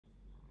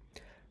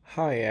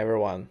Hi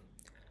everyone.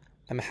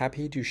 I'm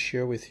happy to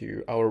share with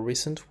you our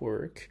recent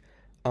work,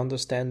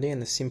 Understanding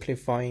and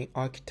Simplifying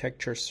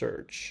Architecture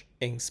Search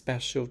in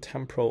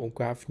Spatio-Temporal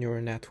Graph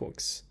Neural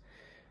Networks.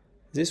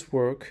 This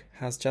work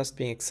has just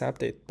been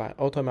accepted by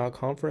AUTOML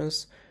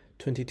Conference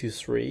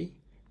 2023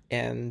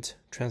 and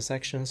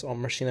Transactions on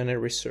Machine Learning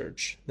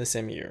Research the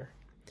same year.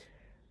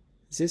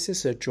 This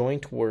is a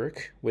joint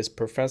work with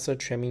Professor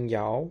Quanming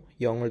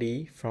Yong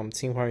Li from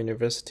Tsinghua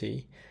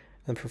University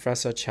and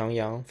Professor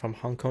Qiang from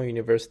Hong Kong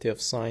University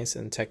of Science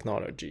and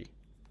Technology.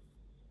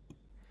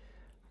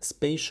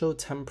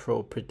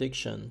 Spatial-temporal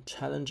prediction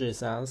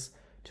challenges us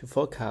to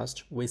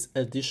forecast with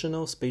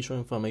additional spatial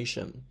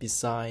information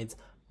besides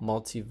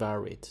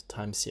multivariate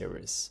time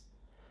series.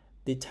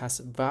 It has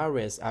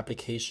various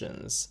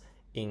applications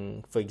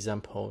in, for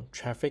example,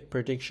 traffic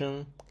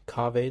prediction,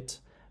 COVID,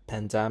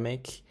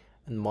 pandemic,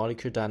 and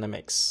molecular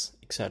dynamics,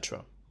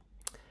 etc.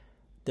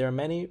 There are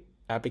many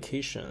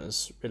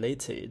applications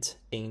related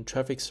in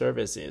traffic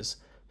services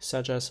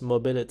such as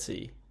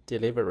mobility,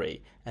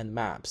 delivery, and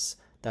maps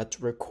that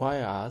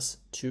require us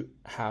to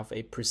have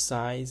a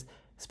precise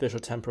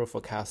spatial-temporal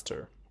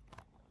forecaster.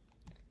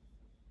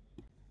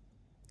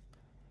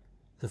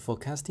 The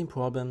forecasting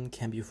problem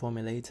can be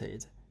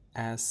formulated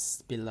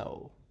as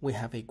below. We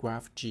have a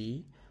graph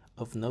G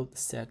of node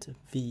set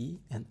V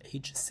and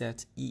edge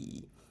set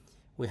E.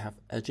 We have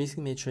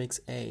adjacent matrix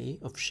A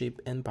of shape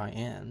n by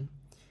n.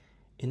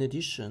 In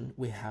addition,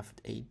 we have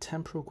a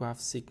temporal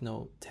graph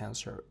signal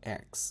tensor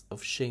X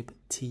of shape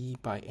T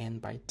by N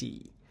by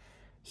D.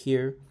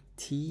 Here,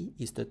 T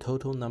is the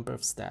total number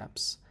of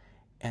steps,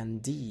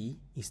 and D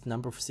is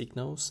number of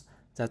signals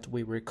that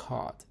we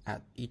record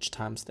at each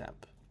time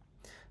step.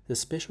 The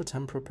spatial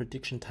temporal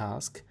prediction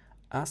task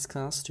asks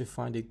us to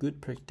find a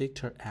good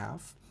predictor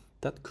F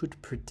that could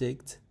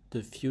predict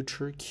the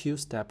future Q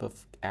step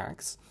of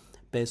X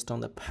based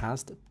on the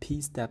past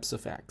P steps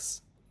of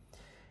X.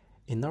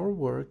 In our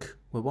work,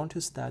 we want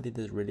to study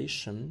the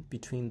relation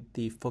between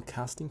the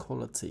forecasting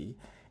quality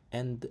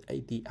and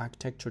the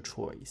architecture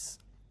choice.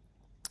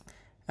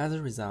 As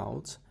a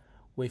result,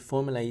 we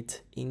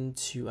formulate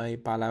into a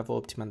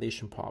bilevel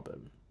optimization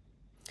problem.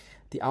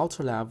 The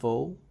outer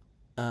level,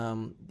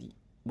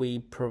 we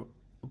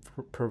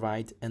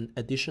provide an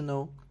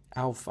additional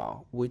alpha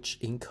which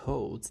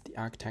encodes the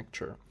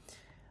architecture.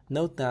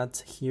 Note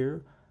that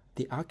here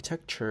the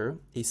architecture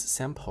is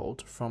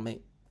sampled from a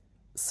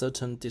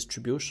certain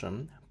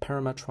distribution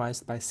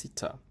parametrized by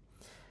theta.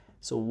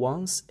 So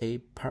once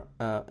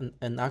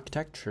an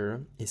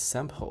architecture is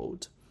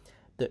sampled,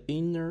 the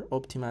inner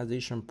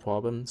optimization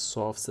problem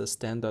solves the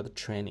standard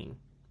training,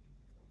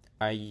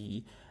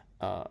 i.e.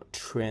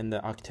 train the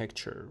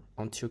architecture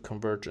until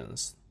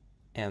convergence,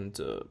 and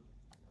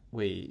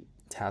we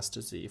test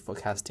the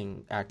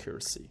forecasting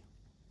accuracy.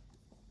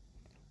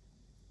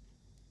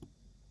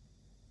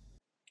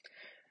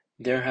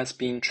 There has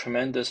been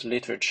tremendous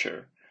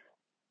literature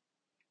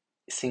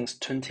since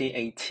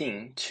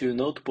 2018, two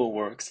notable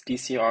works,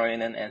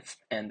 DCRNN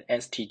and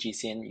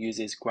STGCN,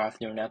 uses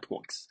graph neural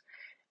networks.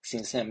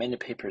 Since then, many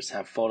papers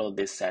have followed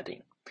this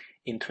setting.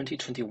 In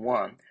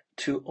 2021,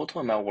 two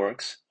AutoML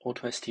works,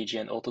 AutoSTG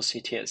and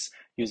AutoCTS,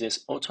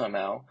 uses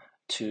AutoML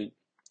to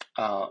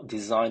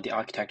design the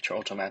architecture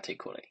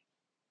automatically.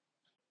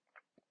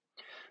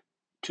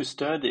 To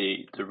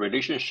study the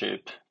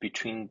relationship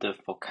between the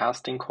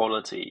forecasting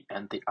quality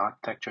and the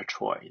architecture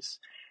choice,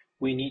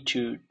 we need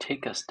to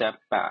take a step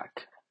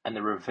back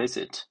and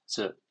revisit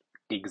the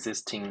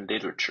existing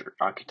literature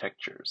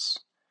architectures.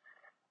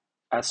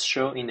 As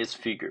shown in this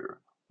figure,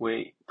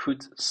 we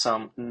put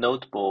some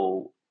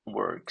notable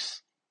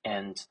works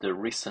and the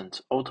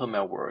recent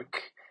AutoML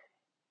work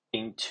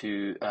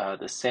into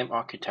the same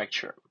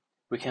architecture.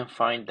 We can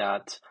find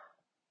that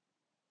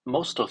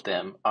most of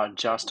them are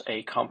just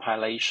a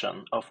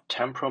compilation of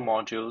temporal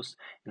modules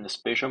and the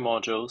spatial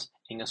modules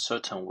in a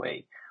certain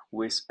way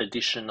with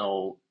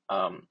additional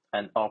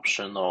and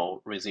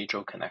optional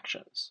residual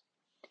connections.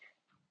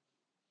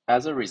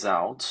 As a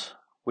result,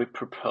 we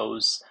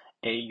propose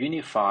a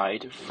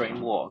unified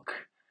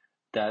framework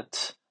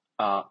that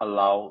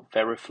allow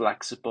very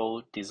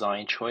flexible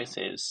design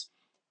choices,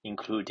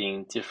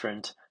 including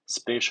different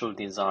spatial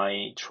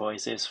design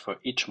choices for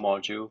each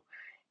module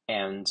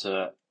and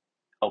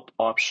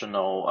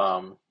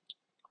optional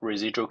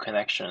residual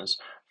connections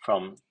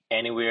from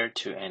anywhere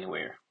to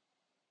anywhere.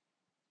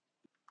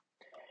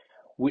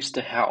 With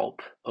the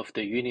help of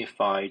the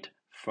unified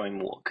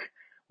framework,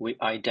 we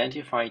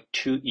identify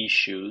two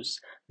issues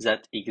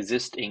that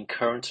exist in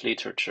current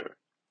literature.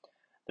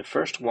 The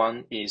first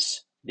one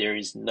is there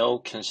is no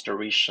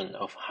consideration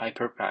of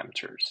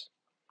hyperparameters.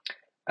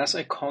 As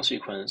a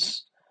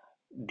consequence,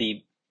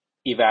 the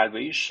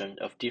evaluation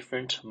of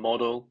different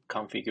model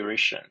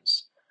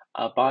configurations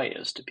are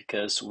biased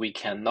because we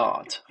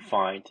cannot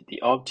find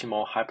the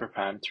optimal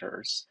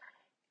hyperparameters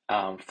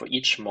for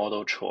each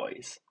model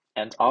choice,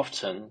 and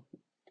often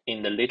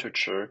in the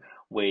literature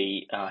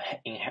we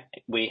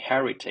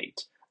inherit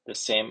the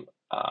same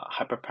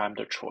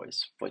hyperparameter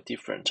choice for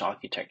different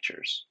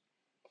architectures.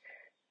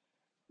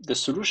 The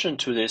solution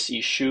to this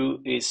issue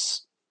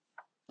is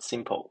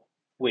simple.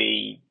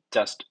 We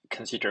just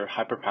consider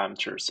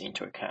hyperparameters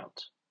into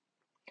account.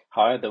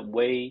 However, the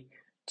way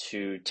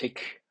to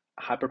take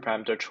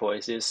hyperparameter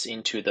choices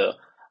into the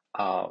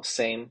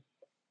same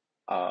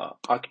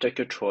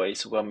architecture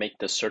choice will make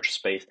the search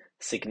space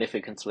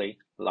significantly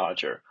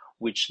larger,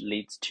 which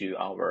leads to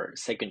our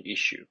second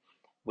issue,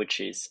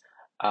 which is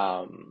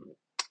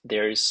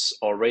there is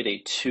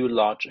already too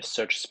large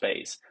search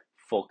space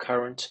for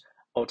current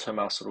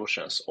AUTOML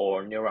solutions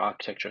or neural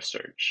architecture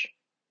search.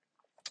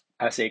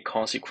 As a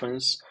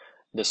consequence,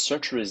 the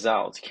search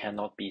result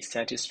cannot be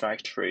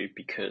satisfactory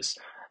because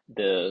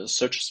the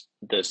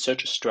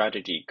search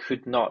strategy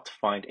could not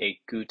find a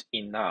good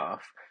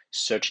enough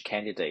search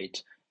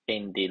candidate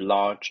in the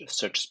large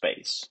search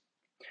space.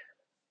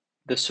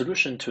 The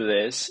solution to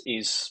this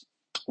is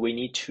we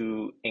need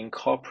to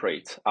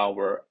incorporate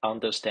our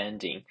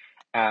understanding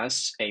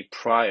as a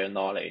prior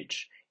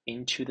knowledge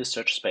into the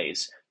search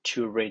space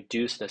to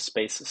reduce the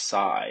space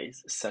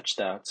size such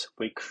that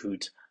we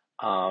could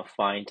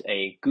find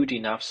a good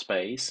enough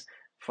space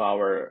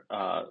for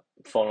our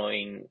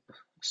following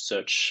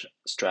search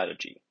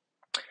strategy.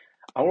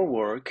 Our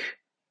work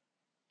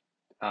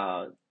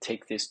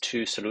take these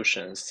two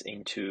solutions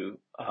into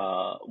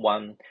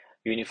one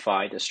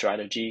unified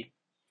strategy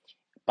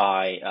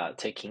by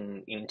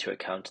taking into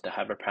account the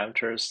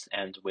hyperparameters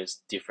and with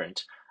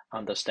different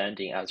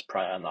understanding as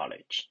prior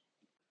knowledge.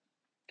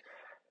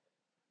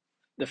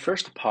 The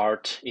first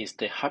part is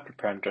the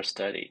hyperparameter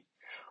study.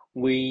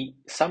 We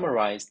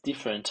summarize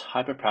different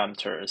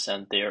hyperparameters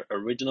and their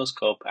original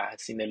scope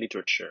as in the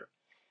literature,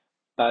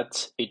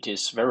 but it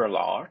is very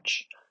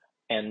large,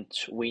 and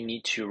we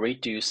need to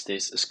reduce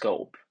this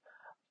scope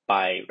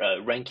by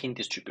ranking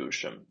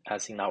distribution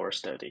as in our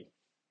study.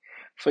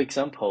 For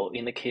example,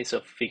 in the case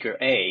of figure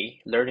A,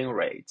 learning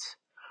rate,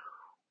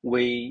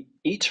 we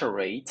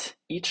iterate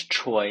each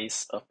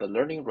choice of the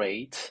learning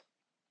rate,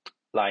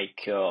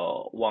 like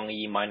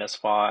 1e minus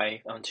 5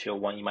 until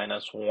 1e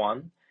minus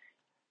 1,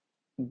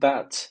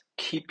 but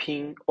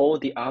keeping all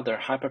the other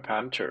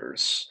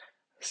hyperparameters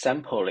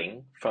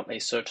sampling from a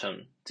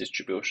certain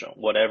distribution,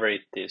 whatever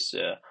it is,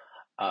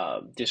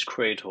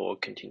 discrete or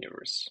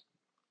continuous.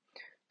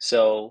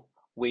 So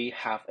we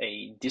have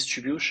a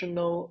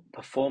distributional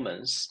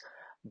performance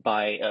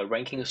by a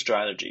ranking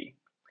strategy.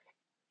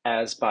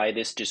 As by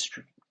this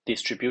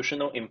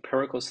distributional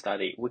empirical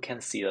study, we can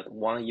see that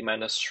 1e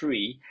minus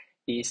 3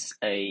 is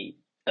a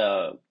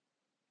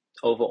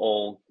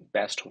overall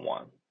best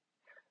one.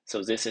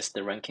 So this is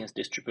the rankings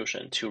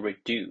distribution to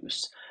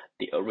reduce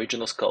the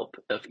original scope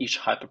of each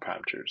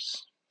hyperparameters.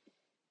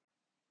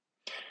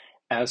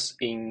 As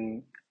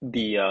in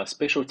the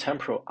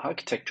spatial-temporal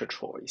architecture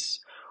choice,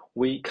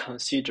 we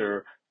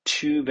consider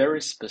two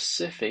very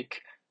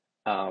specific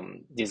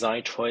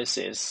design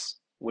choices,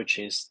 which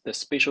is the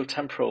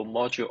spatial-temporal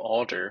module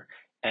order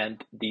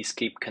and the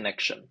skip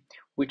connection,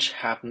 which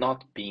have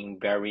not been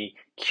very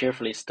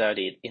carefully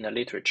studied in the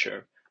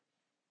literature.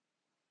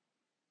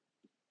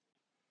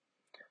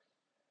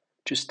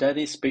 To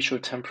study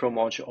spatial-temporal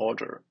module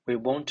order, we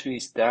want to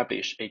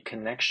establish a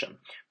connection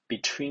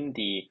between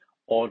the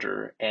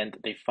order and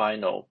the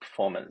final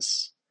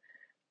performance.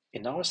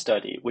 In our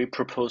study, we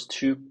propose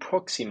two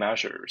proxy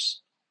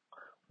measures,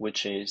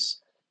 which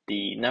is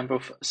the number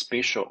of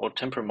spatial or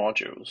temporal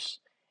modules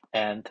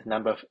and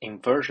number of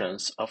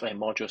inversions of a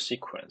module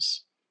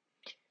sequence.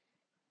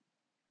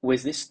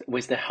 With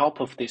the help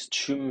of these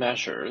two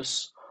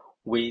measures,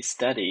 we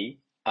study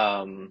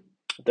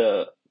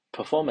the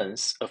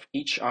performance of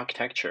each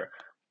architecture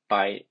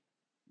by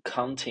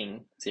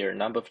counting their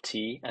number of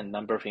T and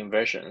number of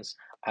inversions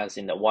as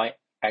in the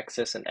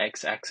y-axis and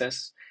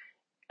x-axis,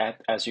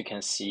 as you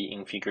can see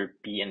in figure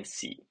B and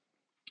C.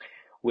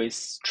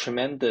 With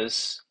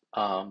tremendous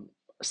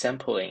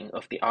sampling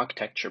of the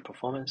architecture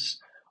performance,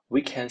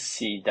 we can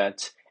see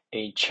that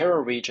a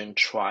Cherry region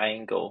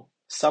triangle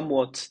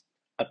somewhat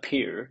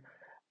appear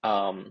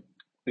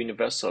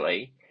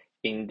universally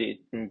in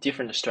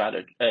different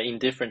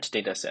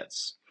data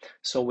sets.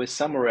 So we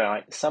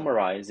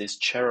summarize this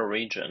Cherry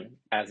region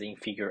as in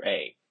figure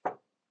A.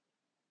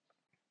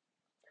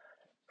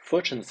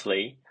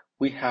 Fortunately,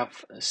 we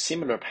have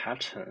similar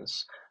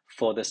patterns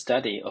for the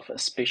study of a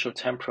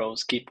spatial-temporal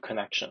skip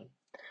connection.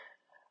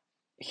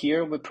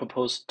 Here we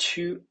propose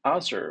two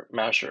other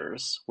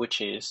measures,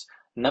 which is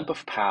number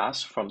of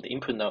paths from the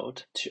input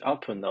node to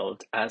output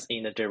node as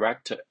in a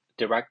directed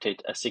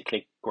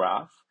acyclic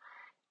graph,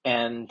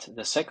 and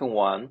the second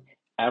one,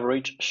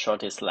 average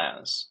shortest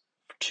length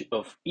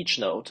of each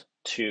node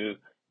to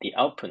the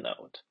output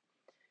node.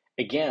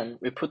 Again,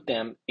 we put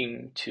them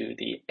into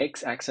the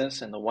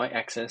x-axis and the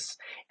y-axis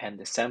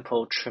and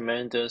sample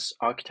tremendous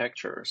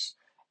architectures,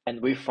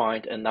 and we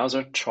find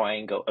another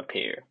triangle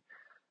appear,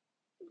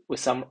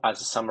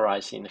 as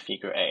summarized in the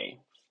figure A.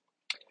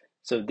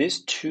 So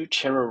these two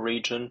Cherry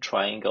region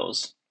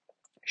triangles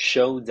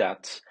show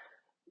that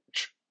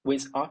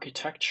with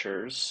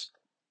architectures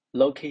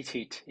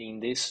located in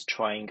these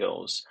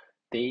triangles,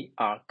 they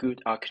are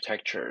good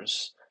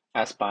architectures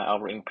as by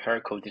our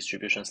empirical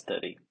distribution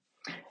study.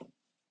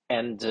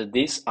 And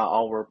these are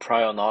our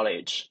prior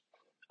knowledge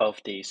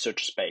of the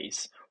search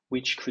space,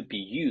 which could be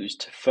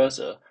used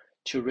further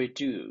to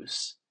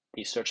reduce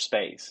the search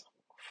space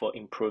for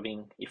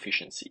improving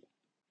efficiency.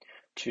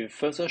 To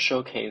further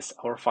showcase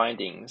our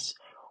findings,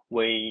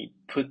 we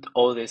put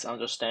all these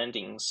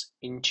understandings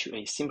into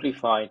a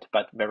simplified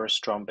but very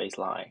strong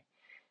baseline.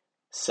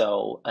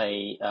 So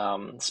a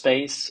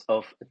space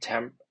of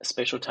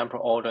spatial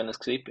temporal order in the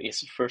clip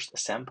is first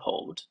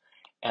sampled,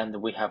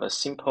 and we have a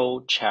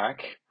simple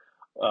check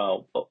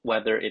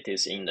whether it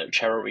is in the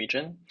channel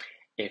region.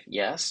 If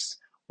yes,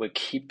 we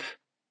keep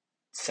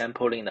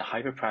sampling the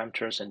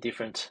hyperparameters and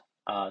different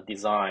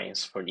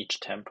designs for each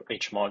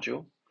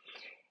module.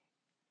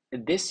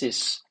 This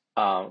is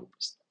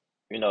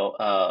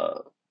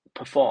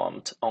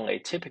performed on a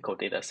typical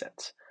data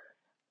set.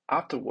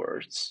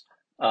 Afterwards,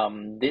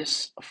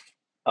 this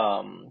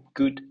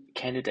good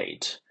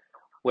candidate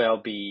will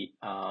be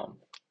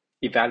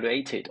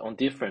evaluated on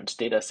different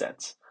data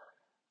sets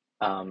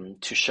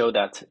to show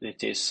that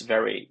it is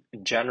very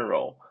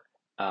general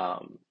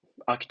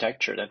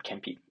architecture that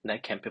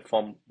can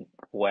perform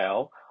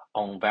well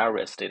on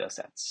various data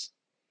sets.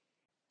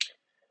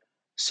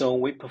 So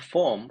we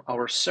perform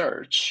our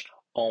search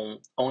on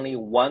only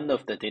one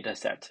of the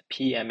dataset,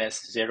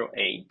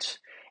 PMS08,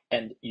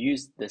 and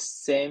use the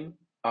same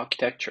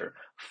architecture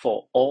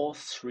for all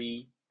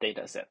three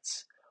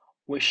datasets.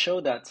 We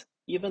show that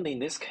even in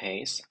this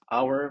case,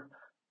 our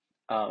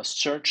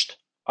searched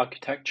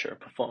architecture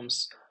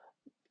performs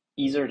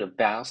either the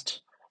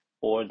best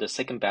or the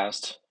second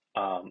best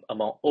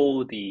among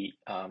all the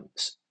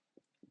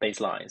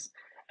baselines,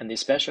 and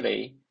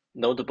especially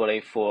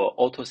notably for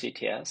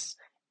AutoCTS,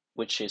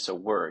 which is a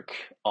work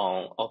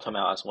on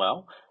AutoML as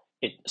well.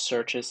 It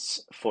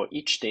searches for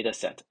each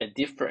dataset a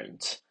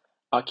different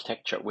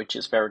architecture, which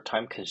is very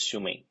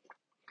time-consuming.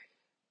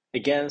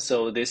 Again,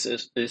 so this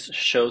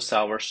shows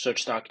our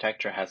search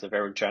architecture has a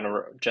very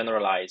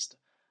generalized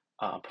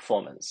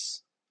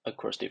performance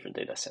across different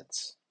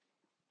datasets.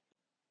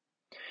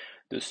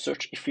 The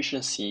search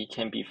efficiency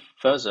can be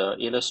further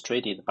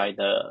illustrated by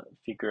the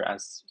figure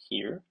as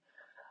here.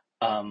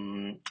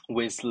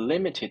 With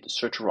limited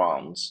search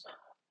rounds,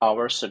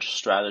 our search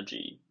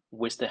strategy,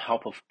 with the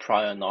help of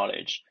prior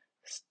knowledge,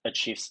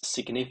 achieves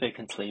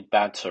significantly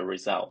better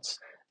results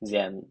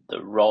than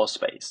the raw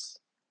space.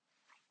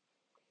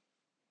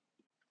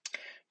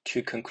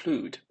 To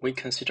conclude, we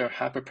consider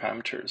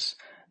hyperparameters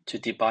to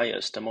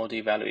debias the model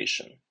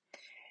evaluation.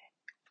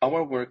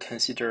 Our work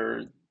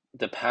considered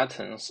the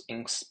patterns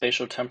in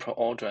spatial temporal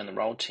order and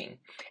routing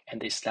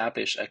and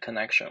establish a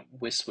connection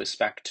with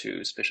respect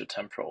to spatial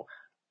temporal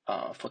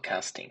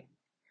forecasting.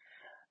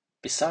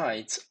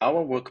 Besides,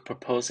 our work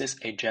proposes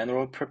a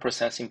general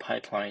preprocessing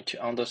pipeline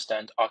to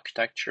understand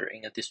architecture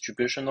in a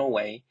distributional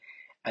way,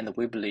 and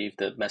we believe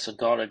the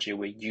methodology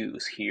we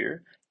use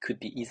here could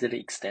be easily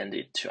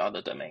extended to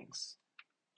other domains.